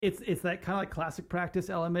It's that kind of like classic practice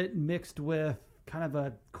element mixed with kind of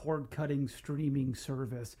a cord cutting streaming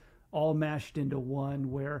service, all mashed into one,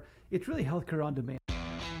 where it's really healthcare on demand.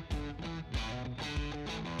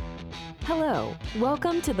 Hello,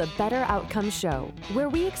 welcome to the Better Outcomes Show, where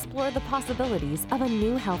we explore the possibilities of a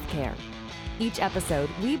new healthcare. Each episode,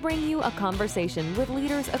 we bring you a conversation with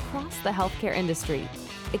leaders across the healthcare industry,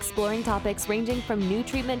 exploring topics ranging from new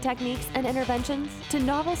treatment techniques and interventions to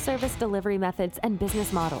novel service delivery methods and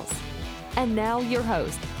business models. And now your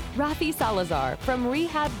host, Rafi Salazar from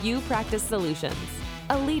Rehab U Practice Solutions,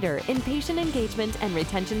 a leader in patient engagement and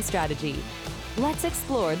retention strategy. Let's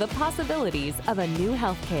explore the possibilities of a new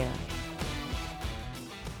healthcare.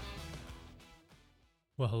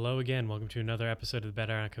 Well, hello again. Welcome to another episode of the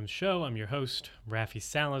Better Outcomes Show. I'm your host, Rafi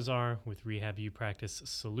Salazar with Rehab U Practice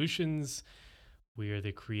Solutions. We are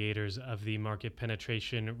the creators of the Market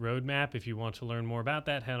Penetration Roadmap. If you want to learn more about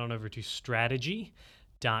that, head on over to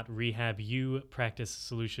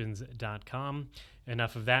strategy.rehabupracticesolutions.com.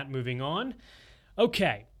 Enough of that, moving on.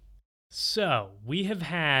 Okay, so we have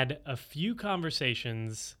had a few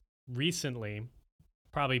conversations recently,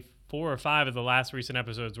 probably 4 or 5 of the last recent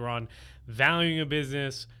episodes were on valuing a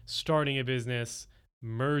business, starting a business,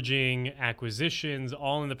 merging, acquisitions,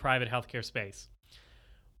 all in the private healthcare space.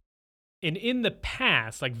 And in the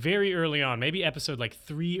past, like very early on, maybe episode like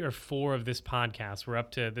 3 or 4 of this podcast, we're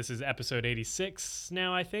up to, this is episode 86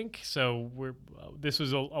 now, I think. So this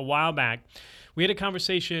was a while back. We had a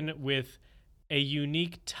conversation with a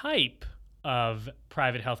unique type of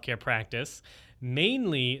private healthcare practice,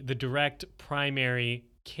 mainly the direct primary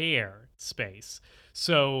care space.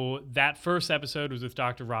 So that first episode was with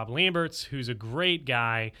Dr. Rob Lamberts, who's a great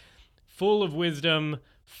guy, full of wisdom,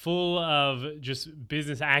 full of just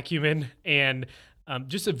business acumen, and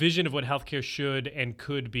just a vision of what healthcare should and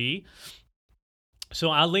could be.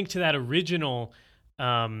 So I'll link to that original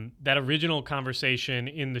conversation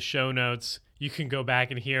in the show notes. You can go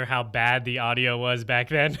back and hear how bad the audio was back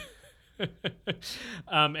then.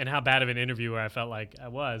 And how bad of an interviewer I felt like I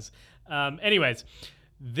was. Anyways,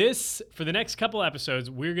 for the next couple episodes,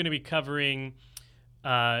 we're going to be covering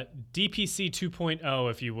DPC 2.0,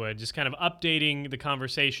 if you would, just kind of updating the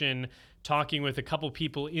conversation, talking with a couple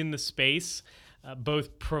people in the space,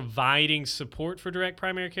 both providing support for direct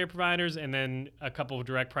primary care providers and then a couple of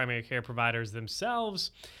direct primary care providers themselves,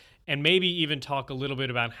 and maybe even talk a little bit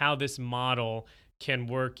about how this model can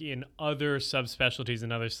work in other subspecialties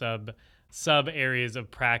and other sub areas of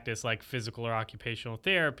practice like physical or occupational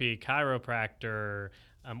therapy, chiropractor,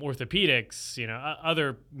 orthopedics,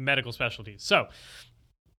 other medical specialties. So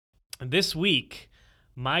this week,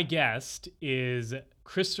 my guest is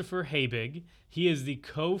Christopher Habig. He is the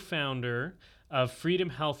co-founder of Freedom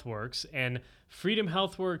HealthWorks, and Freedom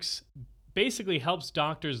HealthWorks basically helps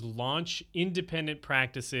doctors launch independent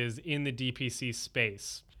practices in the DPC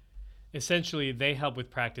space. Essentially, they help with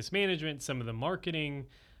practice management, some of the marketing,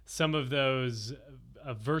 some of those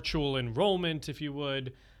virtual enrollment, if you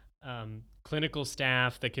would, clinical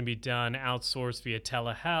staff that can be done outsourced via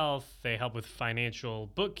telehealth. They help with financial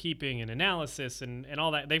bookkeeping and analysis and all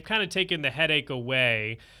that. They've kind of taken the headache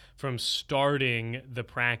away from starting the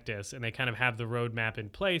practice, and they kind of have the roadmap in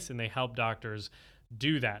place, and they help doctors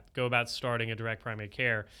do that, go about starting a direct primary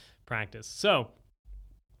care practice. So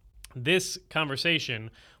this conversation,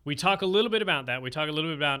 we talk a little bit about that. We talk a little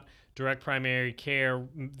bit about direct primary care,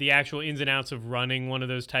 the actual ins and outs of running one of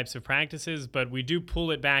those types of practices, but we do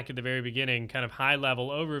pull it back at the very beginning, kind of high-level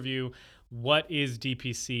overview. What is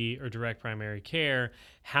DPC or direct primary care?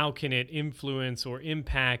 How can it influence or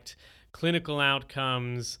impact clinical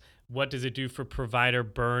outcomes? What does it do for provider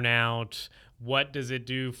burnout? What does it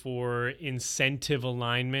do for incentive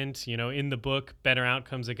alignment? In the book, Better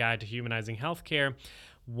Outcomes, A Guide to Humanizing Healthcare,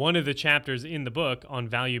 one of the chapters in the book on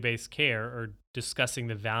value-based care, or discussing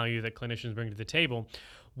the value that clinicians bring to the table,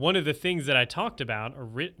 one of the things that I talked about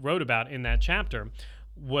or wrote about in that chapter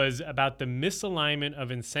was about the misalignment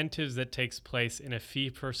of incentives that takes place in a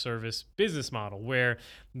fee-for-service business model, where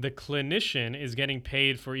the clinician is getting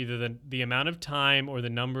paid for either the amount of time or the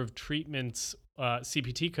number of treatments,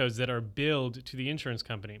 CPT codes that are billed to the insurance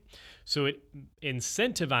company. So it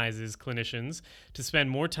incentivizes clinicians to spend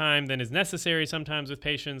more time than is necessary sometimes with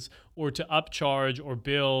patients, or to upcharge or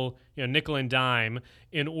bill nickel and dime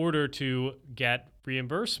in order to get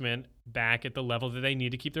reimbursement back at the level that they need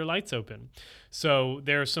to keep their lights open. So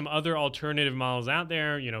there are some other alternative models out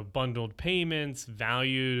there, bundled payments,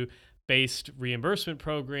 value-based reimbursement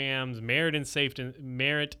programs, merit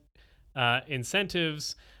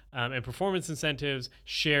incentives, and performance incentives,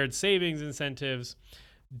 shared savings incentives.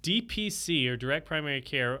 DPC, or direct primary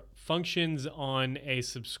care, functions on a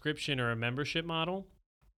subscription or a membership model.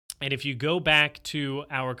 And if you go back to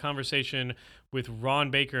our conversation with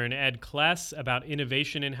Ron Baker and Ed Kless about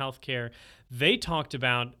innovation in healthcare, they talked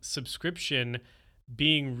about subscription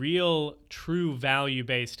being real, true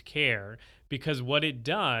value-based care, because what it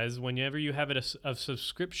does, whenever you have a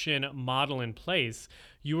subscription model in place,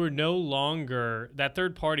 you are no longer, that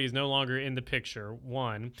third party is no longer in the picture,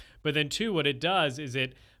 one. But then two, what it does is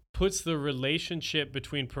it puts the relationship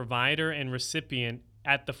between provider and recipient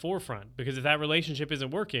at the forefront, because if that relationship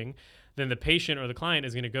isn't working, then the patient or the client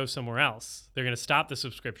is going to go somewhere else. They're going to stop the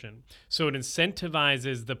subscription. So it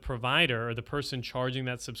incentivizes the provider or the person charging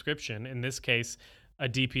that subscription, in this case, a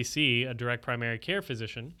DPC, a direct primary care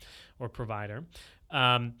physician or provider,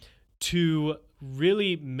 to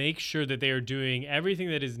really make sure that they are doing everything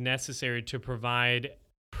that is necessary to provide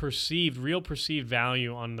real perceived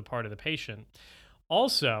value on the part of the patient.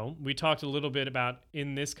 Also, we talked a little bit about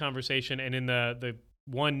in this conversation and in the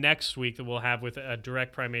one next week that we'll have with a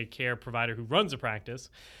direct primary care provider who runs a practice,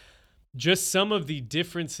 just some of the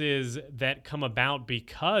differences that come about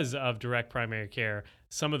because of direct primary care,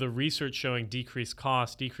 some of the research showing decreased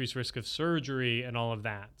cost, decreased risk of surgery, and all of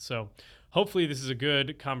that. So hopefully this is a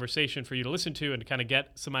good conversation for you to listen to and to kind of get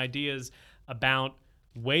some ideas about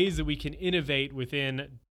ways that we can innovate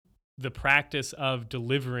within the practice of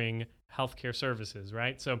delivering healthcare services,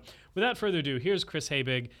 right? So without further ado, here's Chris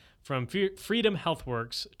Habig from Freedom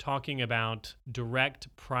HealthWorks talking about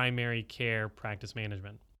direct primary care practice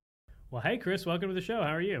management. Well, hey, Chris, welcome to the show.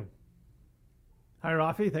 How are you? Hi,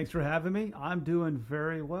 Rafi. Thanks for having me. I'm doing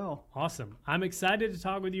very well. Awesome. I'm excited to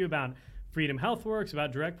talk with you about Freedom HealthWorks,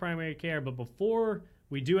 about direct primary care. But before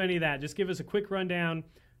we do any of that, just give us a quick rundown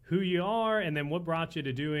who you are and then what brought you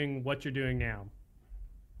to doing what you're doing now.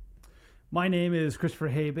 My name is Christopher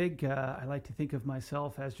Habig. I like to think of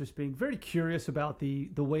myself as just being very curious about the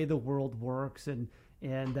way the world works, and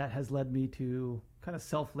that has led me to kind of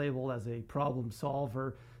self-label as a problem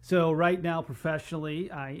solver. So right now, professionally,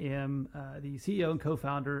 I am the CEO and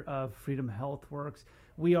co-founder of Freedom HealthWorks.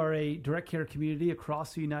 We are a direct care community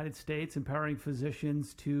across the United States, empowering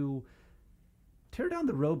physicians to tear down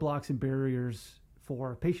the roadblocks and barriers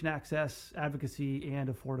for patient access, advocacy, and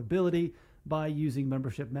affordability by using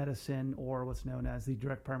membership medicine, or what's known as the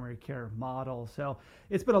direct primary care model. So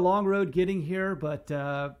it's been a long road getting here, but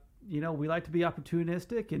we like to be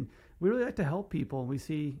opportunistic, and we really like to help people. We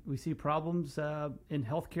see problems in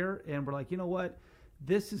healthcare, and we're like, you know what?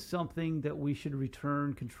 This is something that we should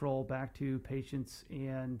return control back to patients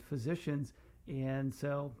and physicians, and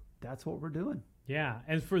so that's what we're doing. Yeah,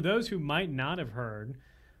 and for those who might not have heard,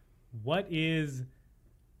 what is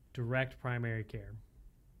direct primary care?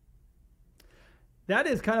 That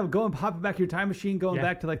is kind of hopping back your time machine, going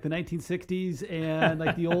back to like the 1960s and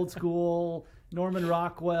like the old school Norman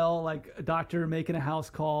Rockwell, like a doctor making a house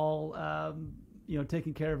call,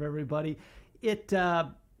 taking care of everybody. It's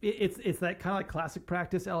that kind of like classic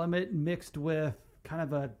practice element mixed with kind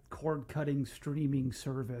of a cord cutting streaming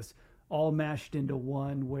service, all mashed into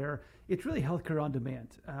one, where it's really healthcare on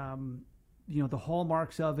demand. The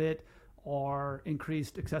hallmarks of it are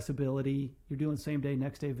increased accessibility. You're doing same day,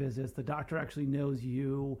 next day visits. The doctor actually knows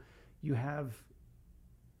you. You have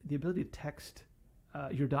the ability to text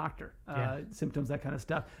your doctor, symptoms, that kind of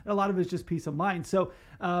stuff. And a lot of it is just peace of mind. So,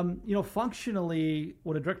 functionally,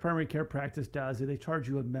 what a direct primary care practice does is they charge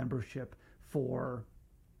you a membership for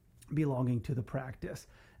belonging to the practice.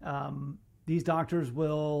 These doctors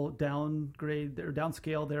will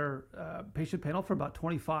downscale their patient panel from about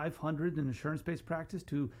 2,500 in insurance-based practice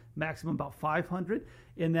to maximum about 500.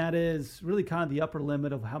 And that is really kind of the upper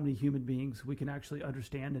limit of how many human beings we can actually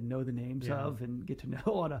understand and know the names of and get to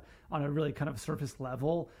know on a really kind of surface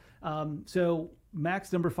level. So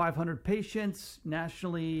max number 500 patients.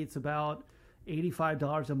 Nationally, it's about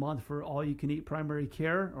 $85 a month for all you can eat primary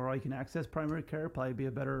care, or all you can access primary care, probably be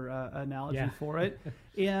a better analogy for it.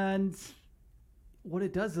 And what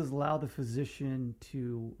it does is allow the physician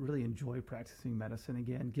to really enjoy practicing medicine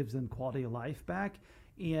again, gives them quality of life back,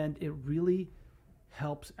 and it really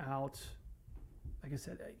helps out. Like I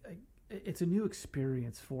said, it's a new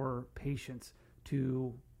experience for patients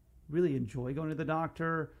to really enjoy going to the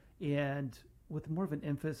doctor, and with more of an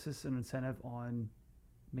emphasis and incentive on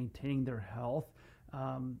maintaining their health.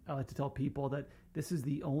 I like to tell people that this is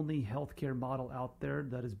the only healthcare model out there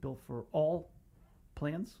that is built for all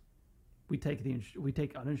plans. We take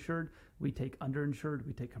uninsured, we take underinsured,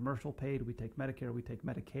 we take commercial paid, we take Medicare, we take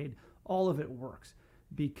Medicaid. All of it works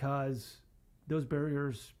because those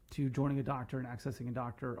barriers to joining a doctor and accessing a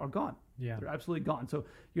doctor are gone. Yeah, they're absolutely gone. So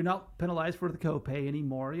you're not penalized for the copay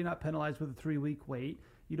anymore. You're not penalized with a 3-week wait.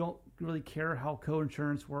 You don't really care how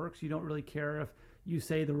co-insurance works. You don't really care if you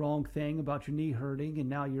say the wrong thing about your knee hurting, and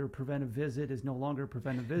now your preventive visit is no longer a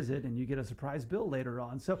preventive visit, and you get a surprise bill later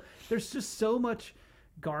on. So there's just so much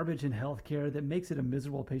garbage in healthcare that makes it a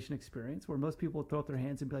miserable patient experience, where most people throw up their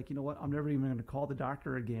hands and be like, you know what, I'm never even going to call the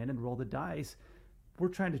doctor again and roll the dice. We're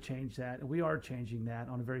trying to change that, and we are changing that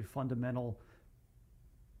on a very fundamental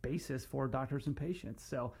basis for doctors and patients.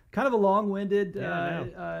 So kind of a long-winded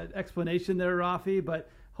explanation there, Rafi, but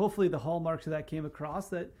hopefully the hallmarks of that came across,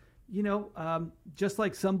 that, you know, just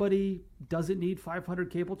like somebody doesn't need 500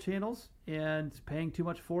 cable channels and paying too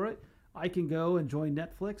much for it, I can go and join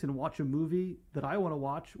Netflix and watch a movie that I want to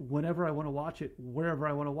watch whenever I want to watch it, wherever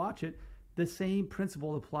I want to watch it. The same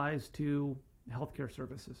principle applies to healthcare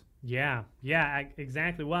services. Yeah,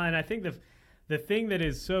 exactly. Well, and I think the thing that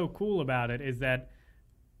is so cool about it is that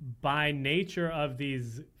by nature of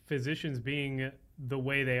these physicians being the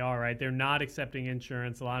way they are, right? They're not accepting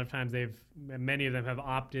insurance. A lot of times many of them have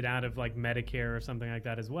opted out of like Medicare or something like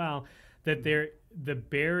that as well, that the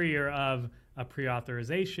barrier of a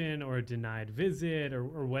pre-authorization or a denied visit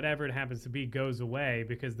or whatever it happens to be goes away,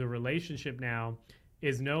 because the relationship now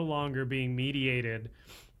is no longer being mediated.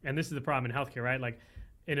 And this is the problem in healthcare, right? Like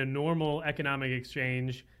in a normal economic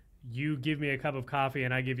exchange, you give me a cup of coffee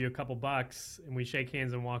and I give you a couple bucks and we shake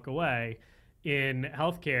hands and walk away. In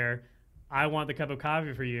healthcare, I want the cup of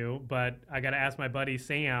coffee for you, but I got to ask my buddy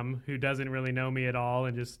Sam, who doesn't really know me at all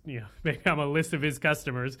and just, you know, make him a list of his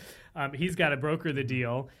customers. He's got to broker the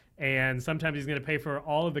deal, and sometimes he's going to pay for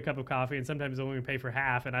all of the cup of coffee, and sometimes he's only going to pay for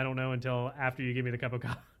half, and I don't know until after you give me the cup of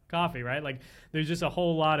coffee, right? Like there's just a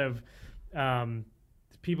whole lot of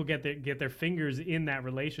people get their fingers in that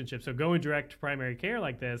relationship. So going direct to primary care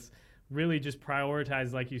like this really just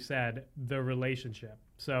prioritize, like you said, the relationship.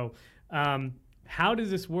 So how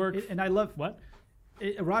does this work? And I love what?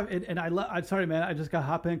 I'm sorry, man. I just got to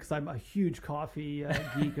hop in because I'm a huge coffee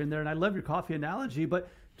geek in there, and I love your coffee analogy. But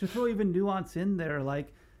to throw even nuance in there,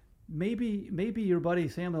 like maybe your buddy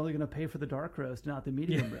Sam is only going to pay for the dark roast, not the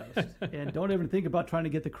medium roast, and don't even think about trying to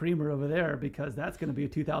get the creamer over there, because that's going to be a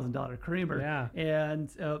 $2,000 creamer. Yeah.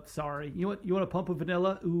 And sorry, you want a pump of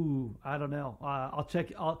vanilla? Ooh, I don't know. I'll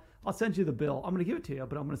check. I'll send you the bill. I'm going to give it to you,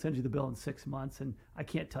 but I'm going to send you the bill in 6 months, and I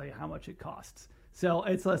can't tell you how much it costs. So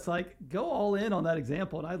it's like go all in on that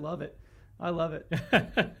example, and I love it.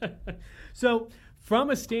 So from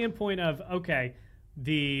a standpoint of, okay,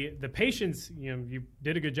 the patients, you know, you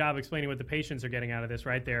did a good job explaining what the patients are getting out of this,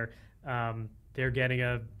 right? They're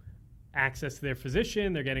getting access to their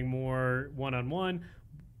physician. They're getting more one-on-one.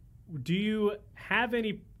 Do you have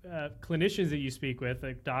any clinicians that you speak with,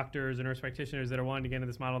 like doctors and nurse practitioners, that are wanting to get into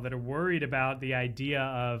this model, that are worried about the idea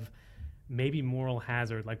of maybe moral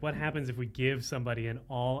hazard? Like, what happens if we give somebody an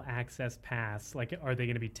all access pass? Like, are they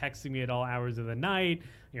going to be texting me at all hours of the night?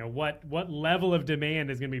 You know, what level of demand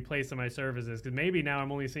is going to be placed on my services? Because maybe now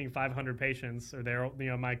I'm only seeing 500 patients, or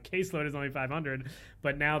my caseload is only 500,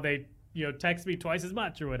 but now they, you know, text me twice as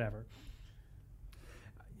much or whatever.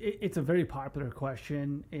 It's a very popular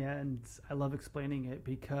question, and I love explaining it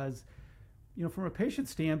because, you know, from a patient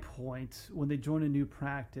standpoint, when they join a new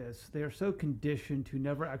practice, they are so conditioned to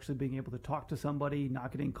never actually being able to talk to somebody,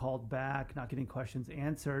 not getting called back, not getting questions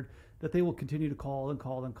answered, that they will continue to call and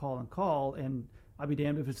call and call and call. And I'll be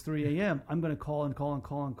damned if it's 3 a.m. I'm going to call and call and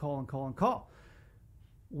call and call and call and call.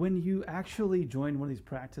 When you actually join one of these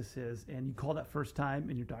practices and you call that first time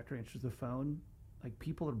and your doctor answers the phone, like,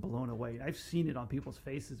 people are blown away. I've seen it on people's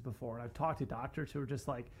faces before. And I've talked to doctors who are just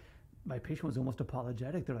like, my patient was almost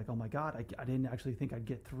apologetic. They're like, oh my God, I didn't actually think I'd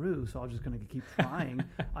get through, so I was just going to keep trying.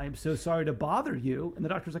 I am so sorry to bother you. And the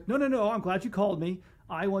doctor's like, no, I'm glad you called me.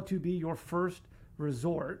 I want to be your first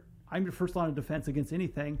resort. I'm your first line of defense against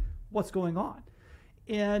anything. What's going on?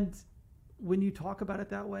 And when you talk about it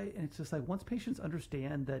that way, and it's just like, once patients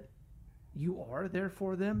understand that you are there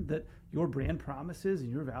for them, that your brand promises and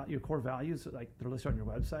your core values, like they're listed on your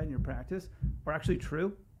website and your practice, are actually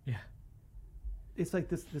true. Yeah. It's like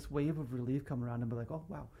this wave of relief come around and be like, oh,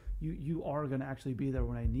 wow, you are going to actually be there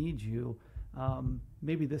when I need you.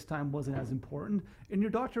 Maybe this time wasn't as important. And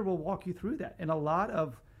your doctor will walk you through that. And a lot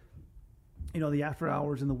of, you know, the after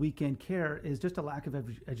hours and the weekend care is just a lack of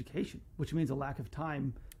education, which means a lack of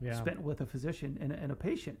time spent with a physician and a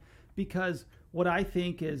patient. Because what I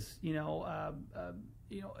think is, an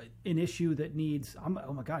issue that needs,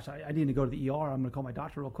 oh my gosh, I need to go to the ER. I'm going to call my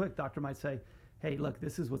doctor real quick. Doctor might say, hey, look,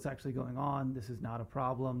 this is what's actually going on. This is not a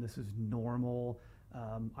problem. This is normal.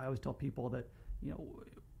 I always tell people that, you know,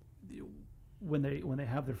 when they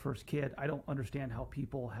have their first kid, I don't understand how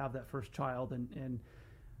people have that first child and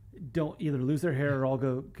don't either lose their hair or all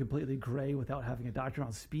go completely gray without having a doctor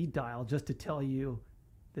on speed dial just to tell you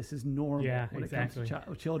this is normal when it comes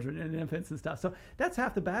to children and infants and stuff. So that's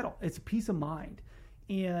half the battle. It's peace of mind.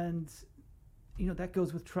 And, that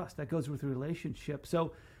goes with trust. That goes with relationship.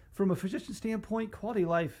 So from a physician standpoint, quality of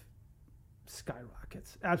life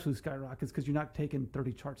skyrockets, absolutely skyrockets, because you're not taking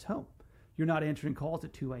 30 charts home. You're not answering calls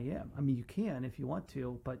at 2 a.m. I mean, you can if you want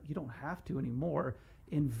to, but you don't have to anymore.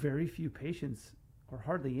 And very few patients, or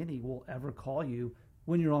hardly any, will ever call you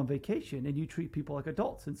when you're on vacation and you treat people like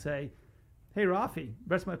adults and say, hey, Rafi,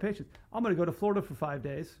 rest of my patients, I'm going to go to Florida for 5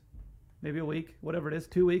 days, maybe a week, whatever it is,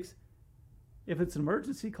 2 weeks. If it's an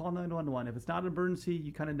emergency, call 911. If it's not an emergency,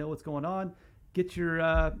 you kind of know what's going on. Get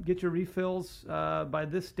your refills by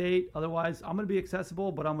this date. Otherwise, I'm going to be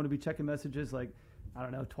accessible, but I'm going to be checking messages like, I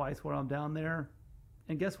don't know, twice while I'm down there.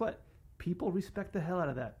 And guess what? People respect the hell out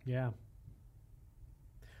of that. Yeah.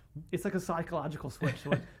 It's like a psychological switch.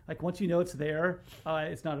 So like once you know it's there,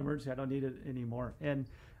 it's not an emergency. I don't need it anymore. And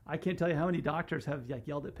I can't tell you how many doctors have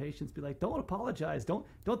yelled at patients, be like, don't apologize. Don't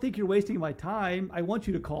think you're wasting my time. I want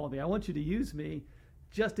you to call me. I want you to use me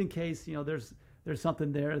just in case, there's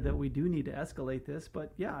something there that we do need to escalate this.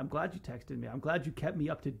 But yeah, I'm glad you texted me. I'm glad you kept me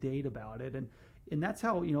up to date about it. And that's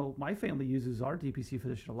how, my family uses our DPC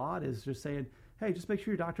physician a lot, is just saying, hey, just make sure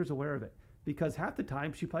your doctor's aware of it. Because half the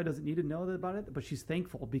time she probably doesn't need to know about it, but she's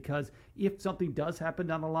thankful, because if something does happen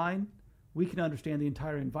down the line, we can understand the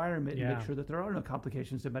entire environment and make sure that there are no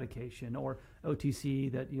complications to medication or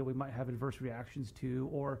OTC that we might have adverse reactions to,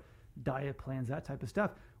 or diet plans, that type of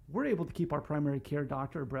stuff. We're able to keep our primary care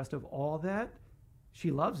doctor abreast of all that. She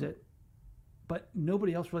loves it, but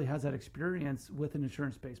nobody else really has that experience with an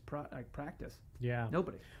insurance-based practice. Yeah,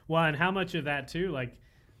 nobody. Well, and how much of that too, like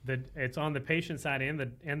it's on the patient side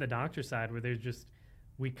and the doctor side, where there's just,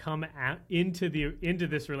 we come into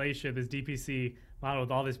this relationship, this DPC model,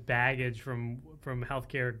 with all this baggage from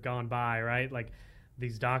healthcare gone by, right? Like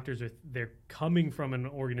these doctors they're coming from an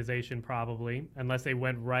organization, probably, unless they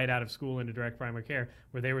went right out of school into direct primary care,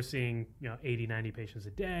 where they were seeing 80, 90 patients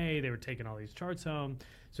a day. They were taking all these charts home.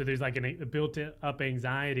 So there's like a built up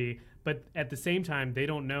anxiety, but at the same time, they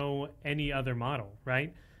don't know any other model,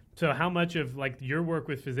 right? So how much of like your work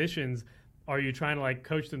with physicians are you trying to like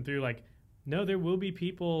coach them through, like, no, there will be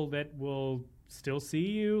people that will still see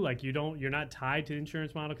you, like you're not tied to the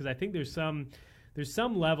insurance model? Because I think there's some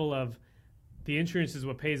level of, the insurance is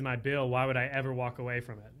what pays my bill, why would I ever walk away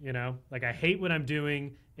from it? Like, I hate what I'm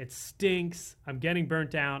doing, it stinks, I'm getting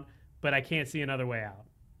burnt out, but I can't see another way out.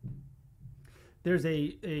 There's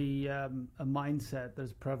a mindset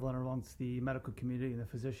that's prevalent amongst the medical community and the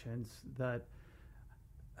physicians that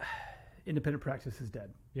independent practice is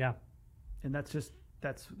dead. Yeah. And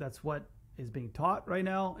that's what is being taught right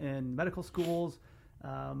now in medical schools.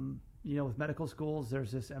 With medical schools,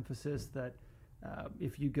 there's this emphasis that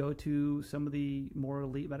if you go to some of the more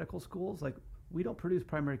elite medical schools, like, we don't produce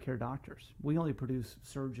primary care doctors. We only produce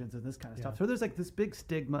surgeons and this kind of stuff. So there's like this big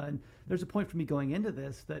stigma, and there's a point for me going into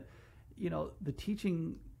this that, the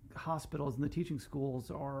teaching hospitals and the teaching schools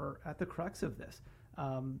are at the crux of this.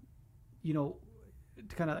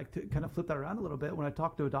 To kind of flip that around a little bit, when I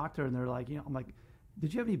talk to a doctor and they're like, I'm like,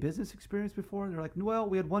 did you have any business experience before? And they're like, well,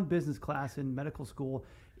 we had one business class in medical school,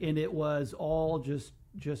 and it was all just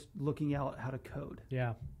looking out how to code.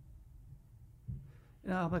 Yeah.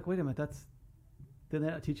 And I'm like, wait a minute, did they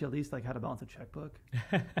not teach you at least like how to balance a checkbook?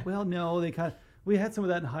 Well, no, we had some of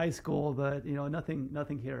that in high school, but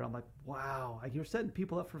nothing here. I'm like, wow, you're setting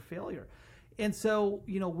people up for failure. And so,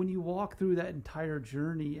 when you walk through that entire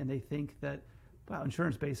journey and they think that, wow,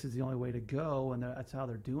 insurance-based is the only way to go, and that's how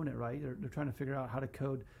they're doing it, right? They're trying to figure out how to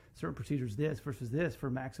code certain procedures this versus this for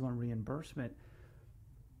maximum reimbursement.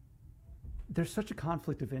 There's such a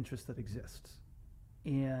conflict of interest that exists,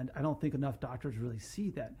 and I don't think enough doctors really see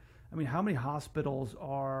that. I mean, how many hospitals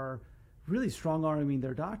are really strong-arming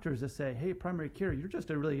their doctors to say, hey, primary care, you're just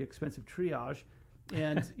a really expensive triage,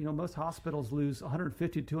 and most hospitals lose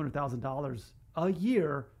 $150,000 to $200,000 a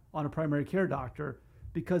year on a primary care doctor,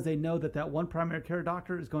 because they know that one primary care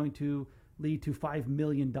doctor is going to lead to $5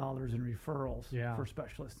 million in referrals for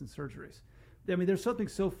specialists and surgeries. I mean, there's something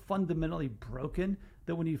so fundamentally broken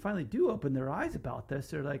that when you finally do open their eyes about this,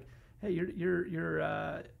 they're like, hey,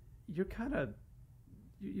 you're kind of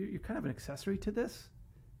an accessory to this.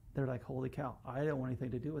 They're like, holy cow, I don't want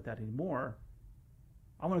anything to do with that anymore.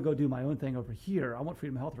 I want to go do my own thing over here. I want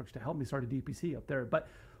Freedom Health Works to help me start a DPC up there. But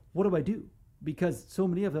what do I do? Because so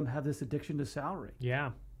many of them have this addiction to salary.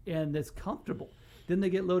 Yeah. And it's comfortable. Then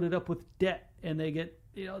they get loaded up with debt, and they get,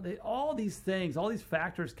 all these things, all these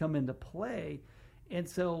factors come into play. And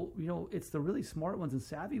so, it's the really smart ones and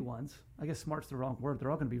savvy ones. I guess smart's the wrong word.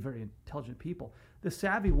 They're all going to be very intelligent people. The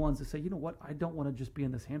savvy ones that say, you know what, I don't want to just be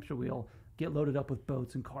in this hamster wheel get loaded up with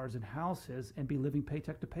boats and cars and houses and be living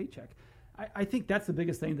paycheck to paycheck. I think that's the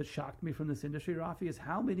biggest thing that shocked me from this industry, Rafi, is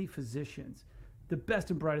how many physicians, the best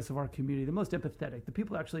and brightest of our community, the most empathetic, the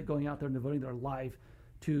people actually going out there and devoting their life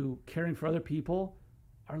to caring for other people,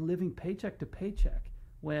 are living paycheck to paycheck.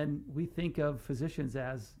 When we think of physicians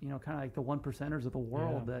as, kind of like the 1%ers of the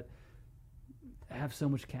world that have so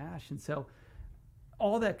much cash. And so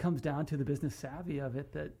all that comes down to the business savvy of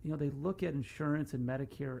it, that, they look at insurance and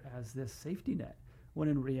Medicare as this safety net, when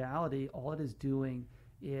in reality, all it is doing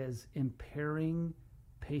is impairing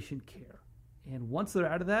patient care. And once they're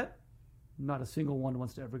out of that, not a single one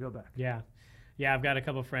wants to ever go back. Yeah. I've got a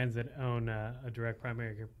couple of friends that own a direct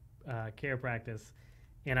primary care practice.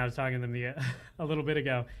 And I was talking to them a little bit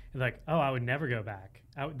ago, and like, oh, I would never go back.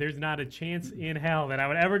 There's not a chance in hell that I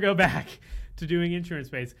would ever go back to doing insurance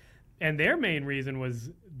space. And their main reason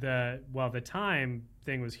was the time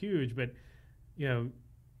thing was huge, but,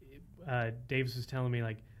 Davis was telling me,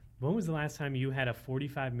 like, when was the last time you had a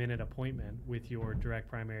 45-minute appointment with your direct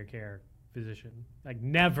primary care physician? Like,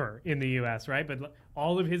 never in the U.S., right? But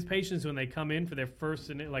all of his patients, when they come in for their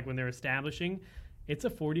first, like when they're establishing, it's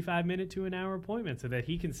a 45-minute to an hour appointment so that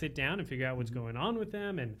he can sit down and figure out what's going on with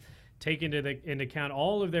them and take into account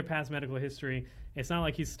all of their past medical history. It's not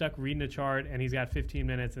like he's stuck reading a chart and he's got 15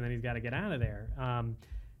 minutes and then he's got to get out of there. And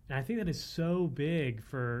I think that is so big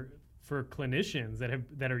for clinicians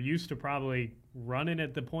that are used to probably running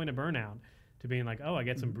at the point of burnout, to being like, oh, I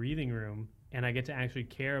get some breathing room and I get to actually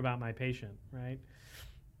care about my patient, right?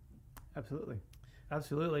 Absolutely.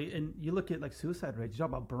 And you look at like suicide rates, you talk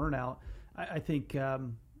about burnout. I think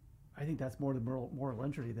that's more the moral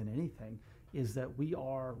injury than anything, is that we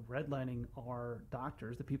are redlining our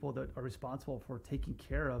doctors, the people that are responsible for taking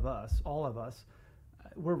care of us, all of us.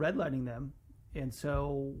 We're redlining them. And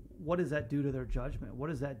so what does that do to their judgment? What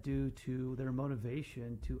does that do to their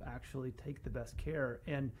motivation to actually take the best care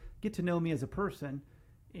and get to know me as a person,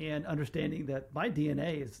 and understanding that my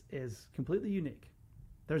DNA is completely unique?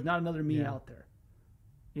 There's not another me out there.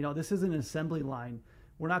 This isn't an assembly line.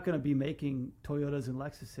 We're not going to be making Toyotas and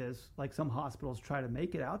Lexuses like some hospitals try to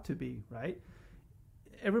make it out to be, right?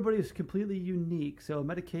 Everybody is completely unique. So a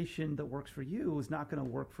medication that works for you is not going to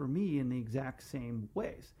work for me in the exact same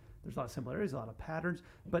ways. There's a lot of similarities, a lot of patterns,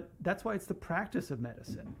 but that's why it's the practice of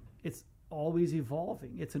medicine. It's always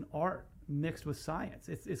evolving. It's an art mixed with science.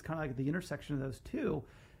 It's kind of like the intersection of those two.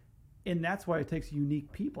 And that's why it takes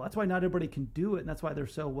unique people. That's why not everybody can do it. And that's why they're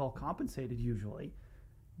so well compensated usually,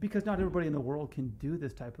 because not everybody in the world can do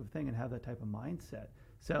this type of thing and have that type of mindset.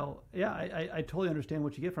 So yeah, I totally understand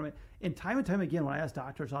what you get from it. And time again, when I ask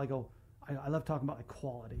doctors, I go, I love talking about like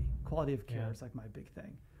quality of care is like my big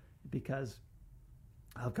thing, because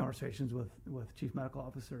I have conversations with chief medical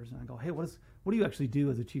officers, and I go, hey, what do you actually do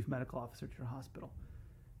as a chief medical officer at your hospital?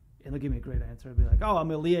 And they'll give me a great answer. They'll be like, oh,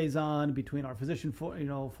 I'm a liaison between our physician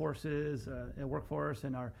forces, workforce,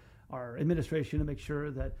 and our administration to make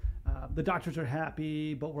sure that the doctors are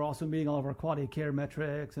happy, but we're also meeting all of our quality of care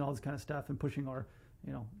metrics and all this kind of stuff and pushing our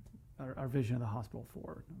vision of the hospital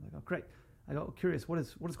forward. I'm like, oh, great. I go, curious, what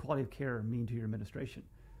does quality of care mean to your administration?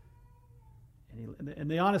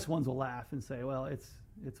 And the honest ones will laugh and say, well,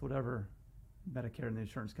 it's whatever Medicare and the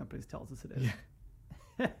insurance companies tells us it is.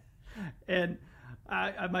 Yeah. And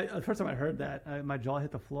the first time I heard that, my jaw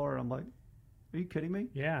hit the floor. I'm like, are you kidding me?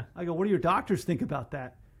 Yeah. I go, what do your doctors think about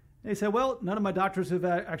that? And they said, well, none of my doctors have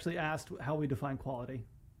actually asked how we define quality.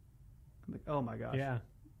 I'm like, oh my gosh.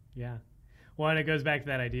 Yeah. Well, and it goes back to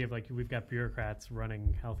that idea of like, we've got bureaucrats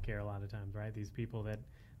running healthcare a lot of times, right? These people that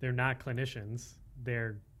they're not clinicians.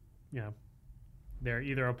 They're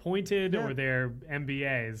either appointed or they're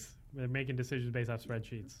MBAs. They're making decisions based off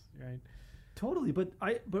spreadsheets, right? Totally, but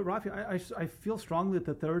Rafi, I feel strongly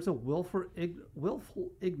that there's a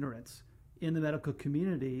willful ignorance in the medical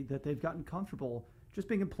community, that they've gotten comfortable just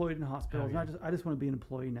being employed in hospitals. Oh, yeah. And I just want to be an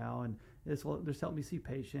employee now, and this will just help me see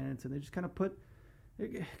patients, and they just kind of put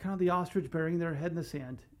the ostrich burying their head in the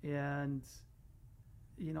sand. And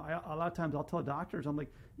a lot of times I'll tell doctors, I'm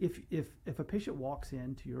like, if a patient walks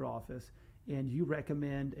into your office and you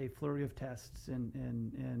recommend a flurry of tests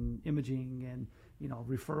and imaging and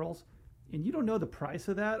referrals, and you don't know the price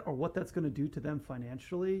of that or what that's going to do to them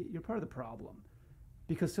financially, you're part of the problem.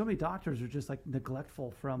 Because so many doctors are just like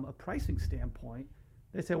neglectful from a pricing standpoint.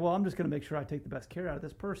 They say, well, I'm just going to make sure I take the best care out of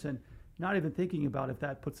this person, not even thinking about if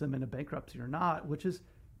that puts them into bankruptcy or not, which is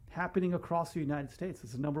happening across the United States.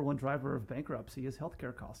 It's the number one driver of bankruptcy is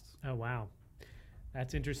healthcare costs. Oh, wow.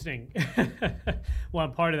 That's interesting. Well,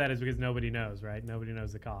 part of that is because nobody knows, right? Nobody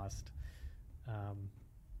knows the cost.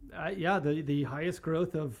 The highest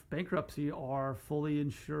growth of bankruptcy are fully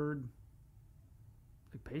insured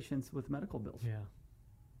patients with medical bills.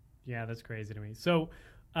 Yeah, that's crazy to me. So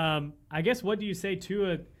I guess what do you say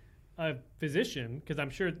to a physician? Because I'm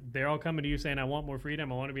sure they're all coming to you saying, I want more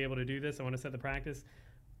freedom. I want to be able to do this. I want to set the practice.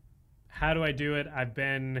 How do I do it?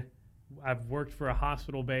 I've worked for a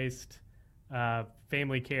hospital-based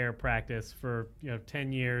family care practice for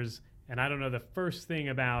 10 years, and I don't know the first thing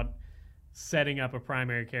about setting up a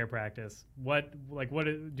primary care practice. What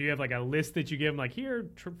do you have like a list that you give them, like, here,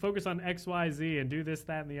 focus on X, Y, Z, and do this,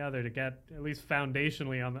 that, and the other to get at least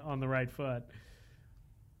foundationally on the right foot?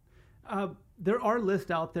 There are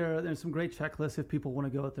lists out there. There's some great checklists if people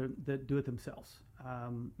want to go out there that do it themselves.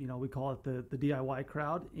 We call it the DIY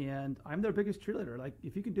crowd, and I'm their biggest cheerleader. Like,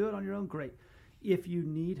 if you can do it on your own, great. If you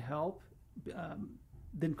need help,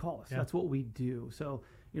 then call us. Yeah. That's what we do. So,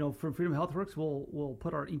 from Freedom HealthWorks, we'll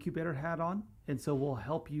put our incubator hat on, and so we'll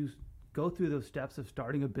help you go through those steps of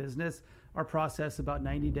starting a business. Our process about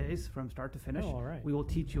 90 days from start to finish. Oh, all right. We will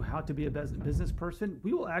teach you how to be a business person.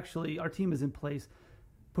 We will actually, our team is in place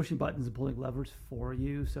pushing buttons and pulling levers for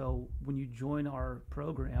you. So when you join our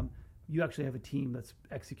program, you actually have a team that's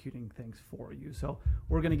executing things for you. So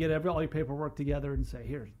we're going to get all your paperwork together and say,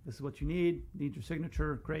 here, this is what you need your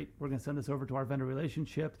signature. Great. We're going to send this over to our vendor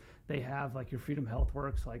relationships. They have like your Freedom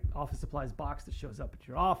HealthWorks, like office supplies box that shows up at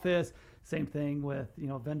your office. Same thing with,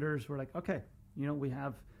 vendors. We're like, okay, we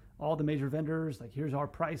have all the major vendors. Like, here's our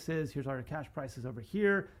prices. Here's our cash prices over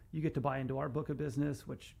here. You get to buy into our book of business,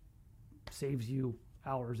 which saves you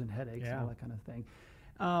hours and headaches and all that kind of thing.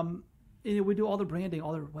 And we do all the branding,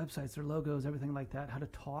 all their websites, their logos, everything like that, how to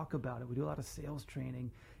talk about it. We do a lot of sales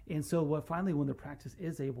training. And so finally, when the practice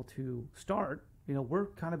is able to start, we're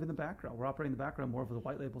kind of in the background. We're operating in the background more of a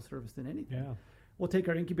white label service than anything. Yeah. We'll take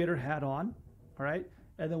our incubator hat on, all right?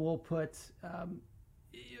 And then we'll put,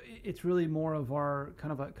 it's really more of our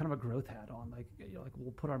kind of a growth hat on. Like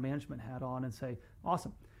we'll put our management hat on and say,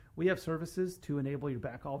 awesome. We have services to enable your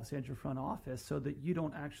back office and your front office so that you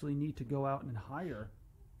don't actually need to go out and hire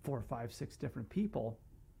 4, 5, 6 different people.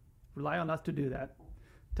 Rely on us to do that.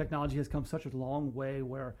 Technology has come such a long way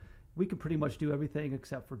where we can pretty much do everything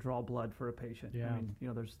except for draw blood for a patient. Yeah. I mean,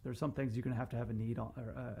 there's some things you're going to have a need on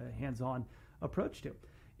or a hands-on approach to.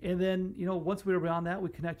 And then, once we're beyond that, we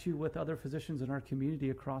connect you with other physicians in our community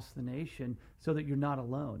across the nation so that you're not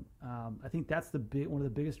alone. I think that's one of the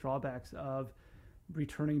biggest drawbacks of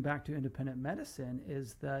returning back to independent medicine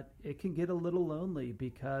is that it can get a little lonely,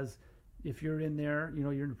 because if you're in there,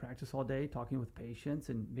 you're in practice all day talking with patients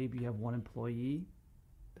and maybe you have one employee,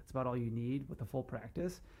 that's about all you need with a full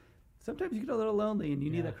practice. Sometimes you get a little lonely and you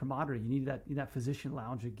need that camaraderie. You need that physician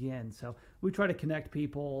lounge again. So we try to connect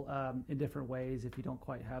people in different ways if you don't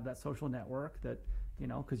quite have that social network that,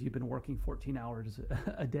 because you've been working 14 hours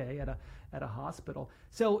a day at a hospital.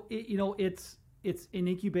 So, it's an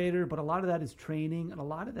incubator, but a lot of that is training, and a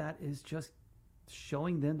lot of that is just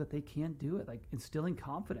showing them that they can do it, like instilling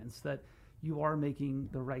confidence that you are making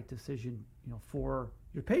the right decision, for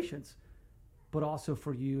your patients, but also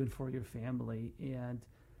for you and for your family. And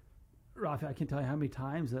Rafi, I can tell you how many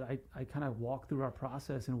times that I kind of walk through our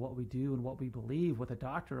process and what we do and what we believe with a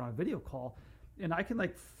doctor on a video call, and I can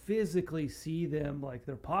like physically see them, like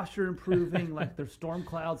their posture improving, like their storm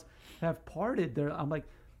clouds have parted. I'm like,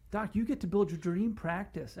 Doc, you get to build your dream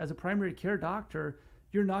practice. As a primary care doctor,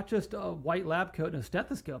 you're not just a white lab coat and a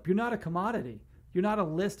stethoscope. You're not a commodity. You're not a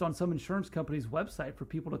list on some insurance company's website for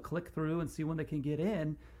people to click through and see when they can get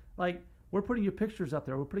in. Like, we're putting your pictures up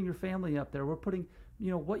there. We're putting your family up there. We're putting,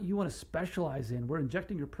 what you want to specialize in. We're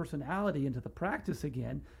injecting your personality into the practice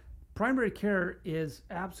again. Primary care is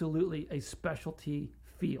absolutely a specialty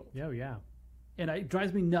field. Oh, yeah. And it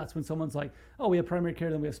drives me nuts when someone's like, oh, we have primary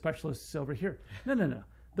care, then we have specialists over here. No.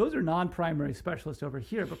 Those are non-primary specialists over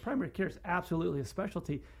here, but primary care is absolutely a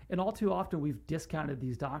specialty. And all too often we've discounted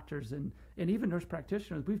these doctors and even nurse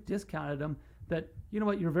practitioners. We've discounted them that,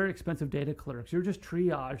 you're very expensive data clerks. You're just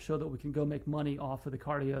triage so that we can go make money off of the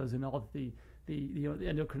cardios and all of the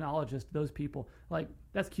endocrinologists, those people. Like,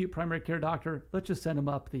 that's cute, primary care doctor. Let's just send them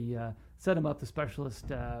up the specialist,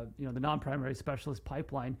 the non-primary specialist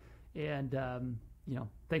pipeline. And,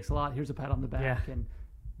 thanks a lot. Here's a pat on the back. Yeah. And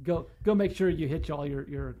go make sure you hit all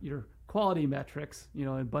your quality metrics,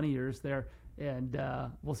 and bunny ears there, and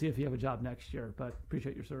we'll see if you have a job next year. But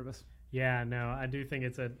appreciate your service. Yeah, no, I do think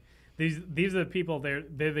it's these are the people,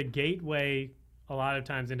 they're the gateway a lot of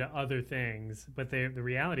times into other things, but the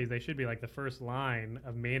reality is they should be like the first line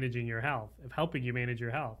of managing your health, of helping you manage your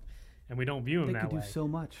health, and we don't view them that way. They can do so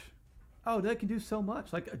much. Oh, they can do so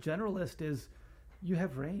much. Like, a generalist is, you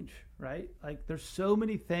have range, right? Like, there's so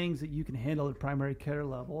many things that you can handle at primary care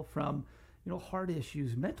level, from, heart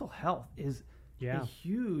issues. Mental health is a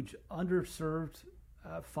huge underserved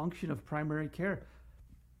function of primary care.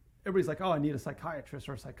 Everybody's like, oh, I need a psychiatrist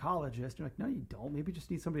or a psychologist. You're like, no, you don't. Maybe you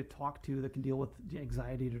just need somebody to talk to that can deal with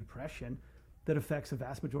anxiety or depression that affects a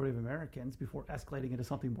vast majority of Americans before escalating into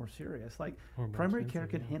something more serious. Like primary care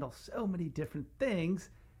can handle so many different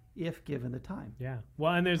things if given the time. Yeah.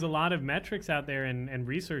 Well, and there's a lot of metrics out there and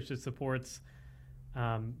research that supports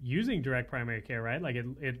using direct primary care, right? Like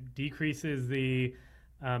it decreases the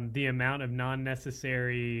amount of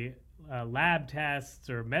non-necessary lab tests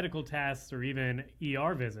or medical tests or even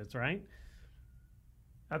ER visits, right?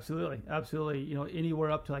 Absolutely. Anywhere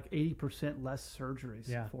up to like 80% less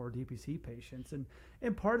surgeries for DPC patients.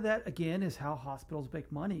 And part of that, again, is how hospitals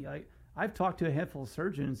make money. I've talked to a handful of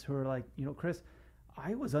surgeons who are like, Chris,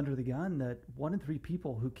 I was under the gun that 1 in 3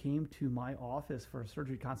 people who came to my office for a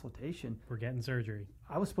surgery consultation were getting surgery.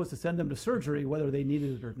 I was supposed to send them to surgery whether they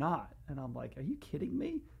needed it or not. And I'm like, are you kidding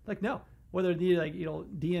me? Like, no. Whether they needed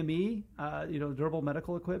DME, durable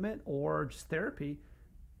medical equipment, or just therapy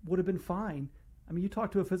would have been fine. I mean, you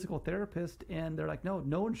talk to a physical therapist and they're like,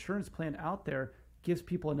 no insurance plan out there gives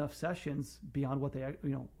people enough sessions beyond what they,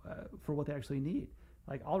 for what they actually need.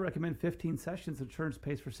 Like, I'll recommend 15 sessions, insurance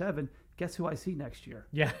pays for 7. Guess who I see next year?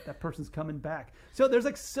 Yeah. That person's coming back. So there's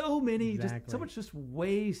like so many, just so much just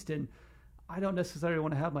waste. And I don't necessarily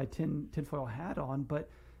want to have my tinfoil hat on, but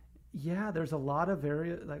yeah, there's a lot of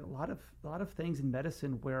a lot of things in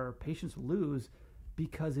medicine where patients lose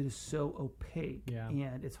because it is so opaque,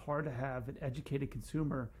 and it's hard to have an educated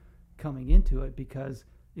consumer coming into it, because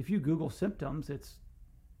if you Google symptoms, it's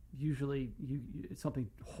usually it's something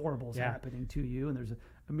horrible is happening to you, and there's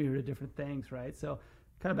a myriad of different things, right? So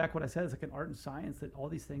kind of back what I said, it's like an art and science that all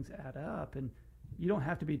these things add up, and you don't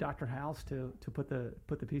have to be Dr. House to put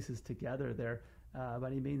the pieces together there by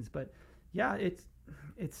any means. But yeah, it's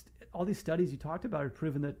all these studies you talked about have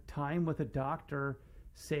proven that time with a doctor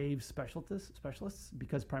saves specialists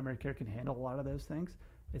because primary care can handle a lot of those things.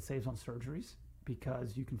 It saves on surgeries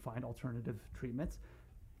because you can find alternative treatments.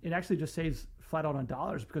 It actually just saves flat out on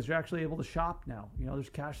dollars because you're actually able to shop now. There's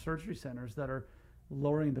cash surgery centers that are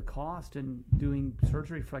lowering the cost and doing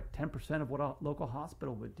surgery for like 10% of what a local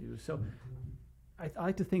hospital would do. So I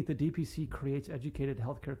like to think the DPC creates educated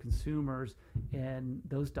healthcare consumers, and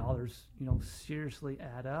those dollars, seriously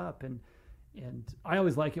add up. And I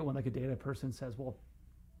always like it when like a data person says, well,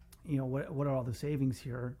 what are all the savings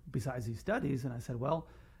here besides these studies? And I said, well,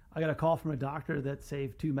 I got a call from a doctor that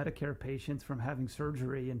saved 2 Medicare patients from having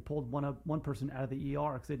surgery and pulled one person out of the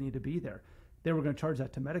ER because they needed to be there. They were going to charge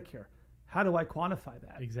that to Medicare. How do I quantify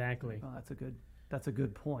that? Exactly. Well, that's a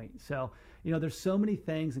good point. So, there's so many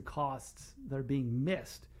things and costs that are being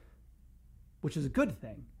missed, which is a good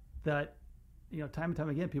thing. That, time and time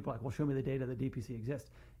again, people are like, well, show me the data that DPC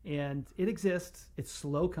exists. And it exists. It's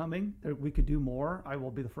slow coming. We could do more. I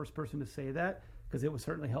will be the first person to say that, because it would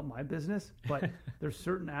certainly help my business. But there's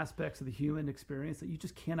certain aspects of the human experience that you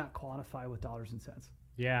just cannot quantify with dollars and cents.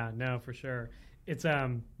 Yeah, no, for sure. It's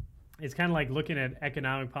kind of like looking at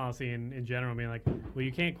economic policy in general, being like, well,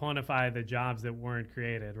 you can't quantify the jobs that weren't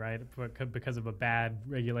created, right, because of a bad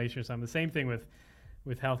regulation or something. The same thing with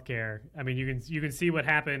healthcare. I mean, you can see what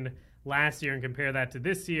happened last year and compare that to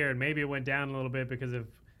this year, and maybe it went down a little bit because of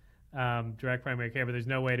direct primary care, but there's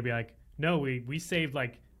no way to be like, no, we saved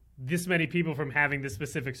like this many people from having this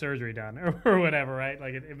specific surgery done or whatever, right?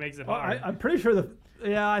 Like it makes it hard. I'm pretty sure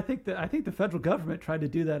I think the federal government tried to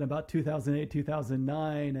do that in about 2008,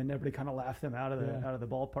 2009, and everybody kind of laughed them out of the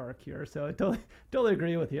ballpark here. So I totally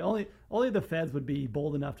agree with you. Only the feds would be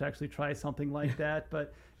bold enough to actually try something like that.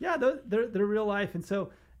 But yeah, they're real life, and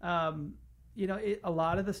so a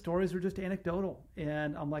lot of the stories are just anecdotal,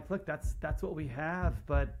 and I'm like, look, that's what we have,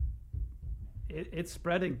 but it's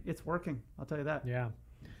spreading, it's working. I'll tell you that. Yeah.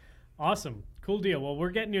 Awesome. Cool deal. Well, we're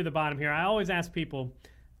getting near the bottom here. I always ask people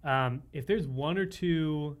if there's 1 or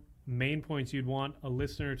 2 main points you'd want a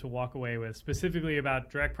listener to walk away with, specifically about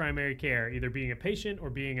direct primary care, either being a patient or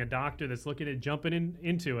being a doctor that's looking at jumping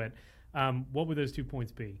into it. What would those 2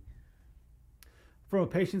 points be? From a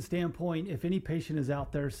patient standpoint, if any patient is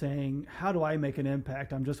out there saying, how do I make an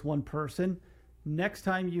impact? I'm just one person. Next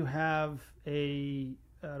time you have an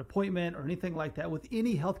appointment or anything like that with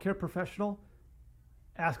any healthcare professional,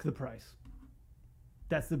 ask the price.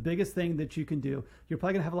 That's the biggest thing that you can do. You're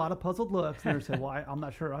probably gonna have a lot of puzzled looks and say, well, I'm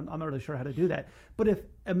not sure. I'm not really sure how to do that. But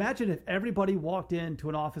imagine if everybody walked into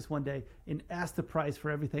an office one day and asked the price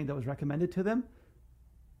for everything that was recommended to them,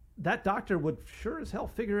 that doctor would sure as hell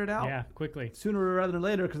figure it out. Yeah, quickly. Sooner rather than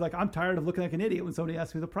later, because I'm tired of looking like an idiot when somebody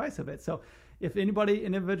asks me the price of it. So if an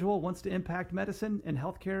individual wants to impact medicine and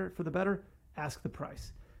healthcare for the better, ask the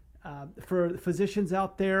price. For physicians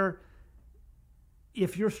out there,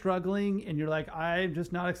 if you're struggling and you're like, I'm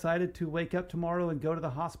just not excited to wake up tomorrow and go to the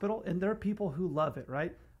hospital, and there are people who love it,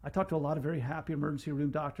 right? I talk to a lot of very happy emergency room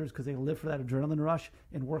doctors because they live for that adrenaline rush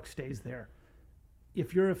and work stays there.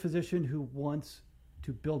 If you're a physician who wants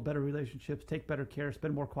to build better relationships, take better care,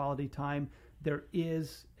 spend more quality time, there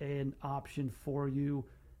is an option for you.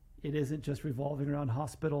 It isn't just revolving around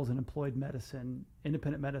hospitals and employed medicine.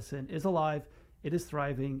 Independent medicine is alive, it is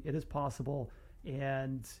thriving, it is possible,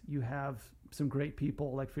 and you have some great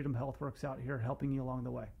people like Freedom HealthWorks out here helping you along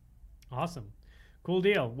the way. Awesome. Cool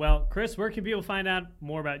deal. Well, Chris, where can people find out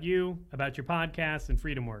more about you, about your podcast, and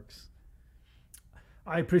FreedomWorks?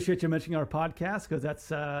 I appreciate you mentioning our podcast because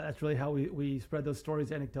that's really how we spread those stories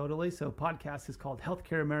anecdotally. So podcast is called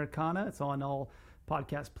Healthcare Americana. It's on all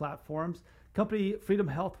podcast platforms. Company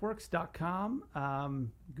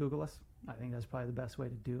freedomhealthworks.com. Google us. I think that's probably the best way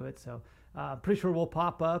to do it. So pretty sure we'll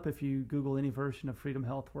pop up if you Google any version of Freedom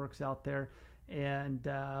HealthWorks out there. And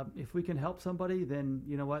if we can help somebody, then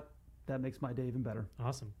you know what? That makes my day even better.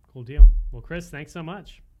 Awesome. Cool deal. Well, Chris, thanks so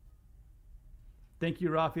much. Thank you,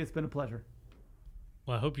 Rafi. It's been a pleasure.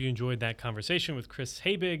 Well, I hope you enjoyed that conversation with Chris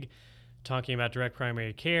Habig talking about direct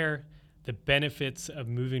primary care, the benefits of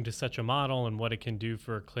moving to such a model and what it can do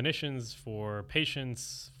for clinicians, for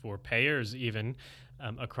patients, for payers even,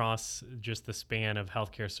 across just the span of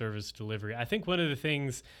healthcare service delivery. I think one of the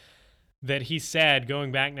things that he said,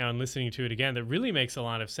 going back now and listening to it again, that really makes a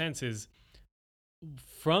lot of sense is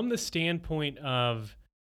from the standpoint of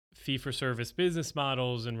fee-for-service business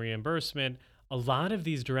models and reimbursement, a lot of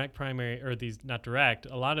these direct primary, or these not direct,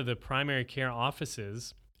 a lot of the primary care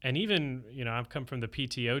offices, and even, I've come from the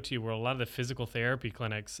PTOT world, a lot of the physical therapy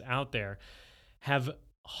clinics out there have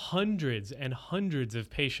hundreds and hundreds of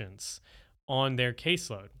patients on their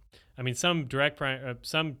caseload. I mean, some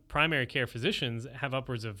primary care physicians have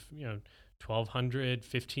upwards of, 1,200,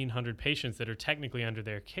 1,500 patients that are technically under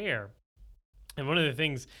their care. And one of the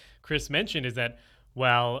things Chris mentioned is that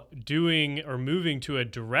while doing or moving to a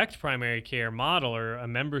direct primary care model or a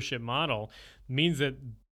membership model means that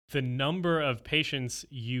the number of patients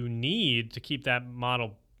you need to keep that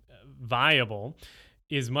model viable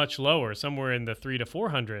is much lower, somewhere in the 300 to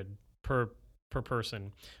 400 per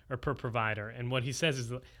person or per provider. And what he says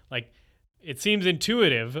is, like, it seems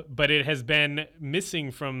intuitive, but it has been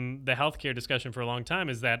missing from the healthcare discussion for a long time,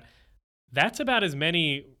 is that that's about as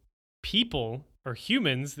many people or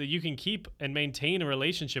humans that you can keep and maintain a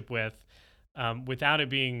relationship with without it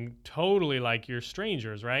being totally like you're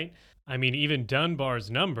strangers, right? I mean, even Dunbar's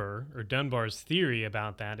number or Dunbar's theory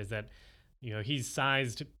about that is that, he's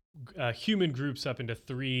sized human groups up into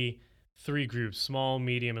three groups, small,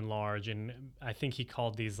 medium, and large. And I think he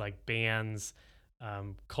called these like bands,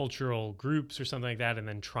 cultural groups or something like that, and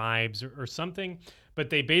then tribes or something. But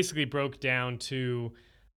they basically broke down to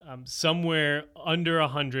somewhere under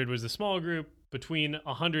 100 was the small group, between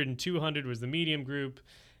 100 and 200 was the medium group,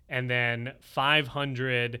 and then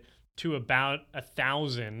 500 to about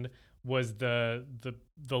 1,000 was the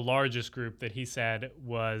largest group that he said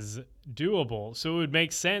was doable. So it would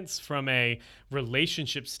make sense from a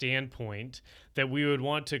relationship standpoint that we would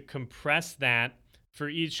want to compress that for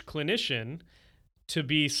each clinician to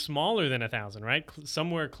be smaller than 1,000, right?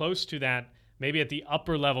 Somewhere close to that, maybe at the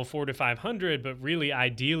upper level, 400 to 500, but really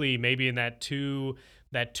ideally maybe in that 2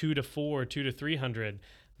 to 4, 2 to 300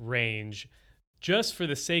 range, just for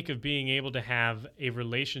the sake of being able to have a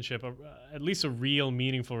relationship, at least a real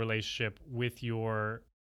meaningful relationship with your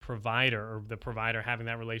provider, or the provider having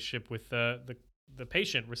that relationship with the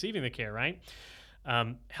patient receiving the care, right?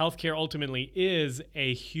 Healthcare ultimately is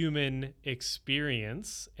a human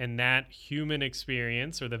experience, and that human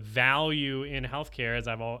experience, or the value in healthcare,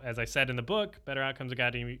 as I said in the book, Better Outcomes: A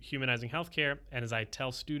Guide to Humanizing Healthcare, and as I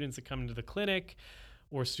tell students that come into the clinic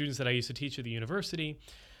or students that I used to teach at the university,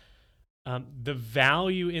 the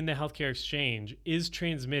value in the healthcare exchange is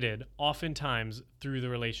transmitted oftentimes through the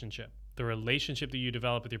relationship that you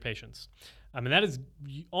develop with your patients. And that is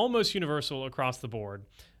almost universal across the board,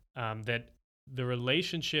 that the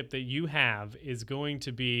relationship that you have is going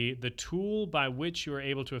to be the tool by which you are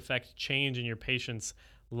able to affect change in your patients'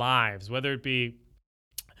 lives, whether it be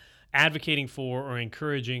advocating for or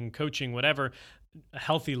encouraging, coaching, whatever,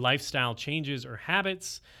 healthy lifestyle changes or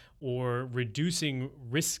habits, or reducing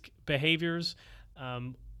risk behaviors,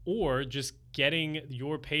 or just getting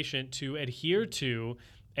your patient to adhere to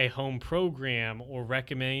a home program or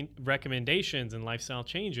recommendations and lifestyle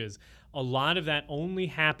changes. A lot of that only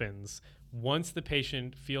happens once the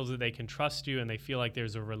patient feels that they can trust you and they feel like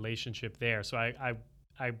there's a relationship there. So I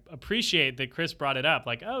appreciate that Chris brought it up,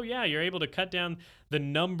 like, oh yeah, you're able to cut down the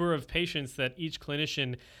number of patients that each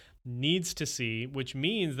clinician needs to see, which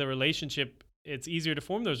means the relationship it's easier to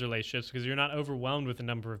form those relationships because you're not overwhelmed with the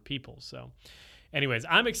number of people. So anyways,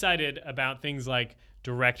 I'm excited about things like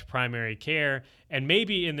direct primary care. And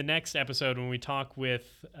maybe in the next episode, when we talk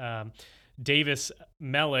with Davis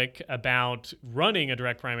Mellick about running a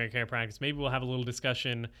direct primary care practice, maybe we'll have a little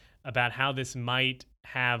discussion about how this might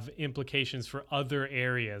have implications for other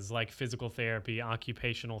areas like physical therapy,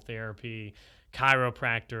 occupational therapy,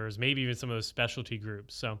 chiropractors, maybe even some of those specialty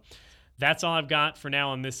groups. So that's all I've got for now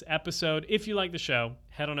on this episode. If you like the show,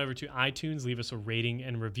 head on over to iTunes, leave us a rating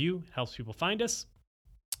and review. It helps people find us.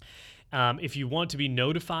 If you want to be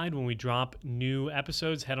notified when we drop new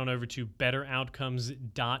episodes, head on over to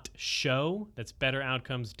betteroutcomes.show. That's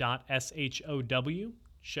betteroutcomes.show.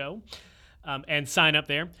 Show. And sign up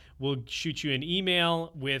there. We'll shoot you an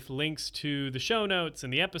email with links to the show notes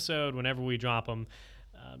and the episode whenever we drop them.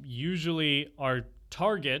 Usually our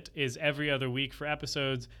target is every other week for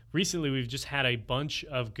episodes. Recently, we've just had a bunch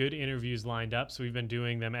of good interviews lined up, so we've been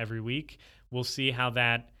doing them every week. We'll see how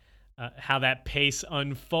that pace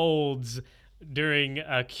unfolds during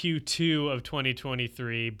Q2 of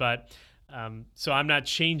 2023. But so I'm not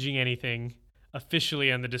changing anything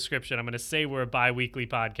officially on the description. I'm going to say we're a bi-weekly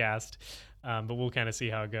podcast, but we'll kind of see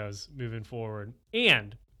how it goes moving forward.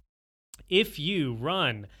 And if you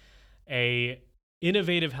run a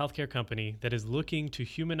innovative healthcare company that is looking to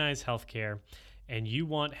humanize healthcare and you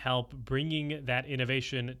want help bringing that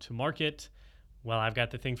innovation to market, well, I've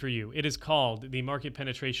got the thing for you. It is called the Market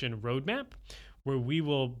Penetration Roadmap, where we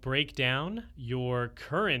will break down your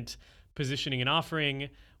current positioning and offering.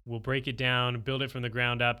 We'll break it down, build it from the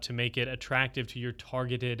ground up to make it attractive to your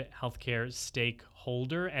targeted healthcare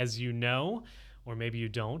stakeholder. As you know, or maybe you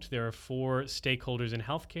don't, there are 4 stakeholders in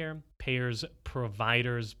healthcare: payers,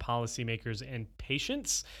 providers, policymakers, and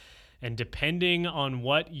patients. And depending on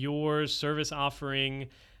what your service offering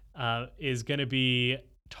is going to be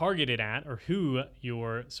targeted at, or who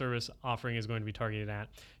your service offering is going to be targeted at,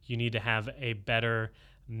 you need to have a better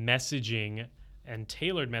messaging and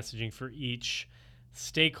tailored messaging for each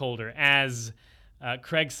stakeholder. As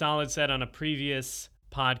Craig Solid said on a previous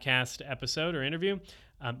podcast episode or interview,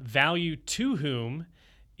 value to whom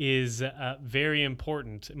is very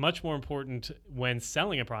important, much more important when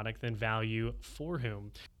selling a product than value for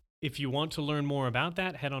whom. If you want to learn more about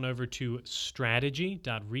that, head on over to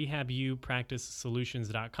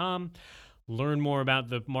strategy.rehabupracticesolutions.com. Learn more about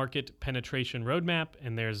the Market Penetration Roadmap,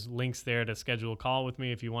 and there's links there to schedule a call with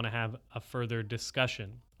me if you want to have a further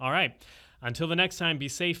discussion. All right, until the next time, be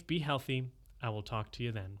safe, be healthy. I will talk to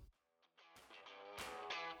you then.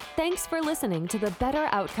 Thanks for listening to the Better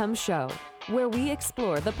Outcomes Show, where we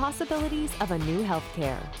explore the possibilities of a new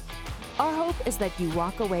healthcare. Our hope is that you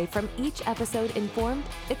walk away from each episode informed,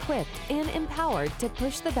 equipped, and empowered to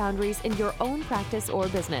push the boundaries in your own practice or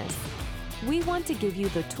business. We want to give you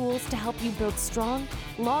the tools to help you build strong,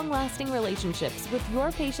 long-lasting relationships with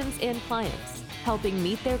your patients and clients, helping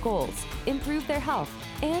meet their goals, improve their health,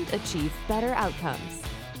 and achieve better outcomes.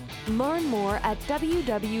 Learn more at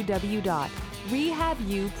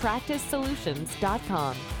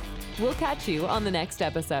www.rehabupracticesolutions.com. We'll catch you on the next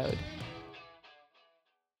episode.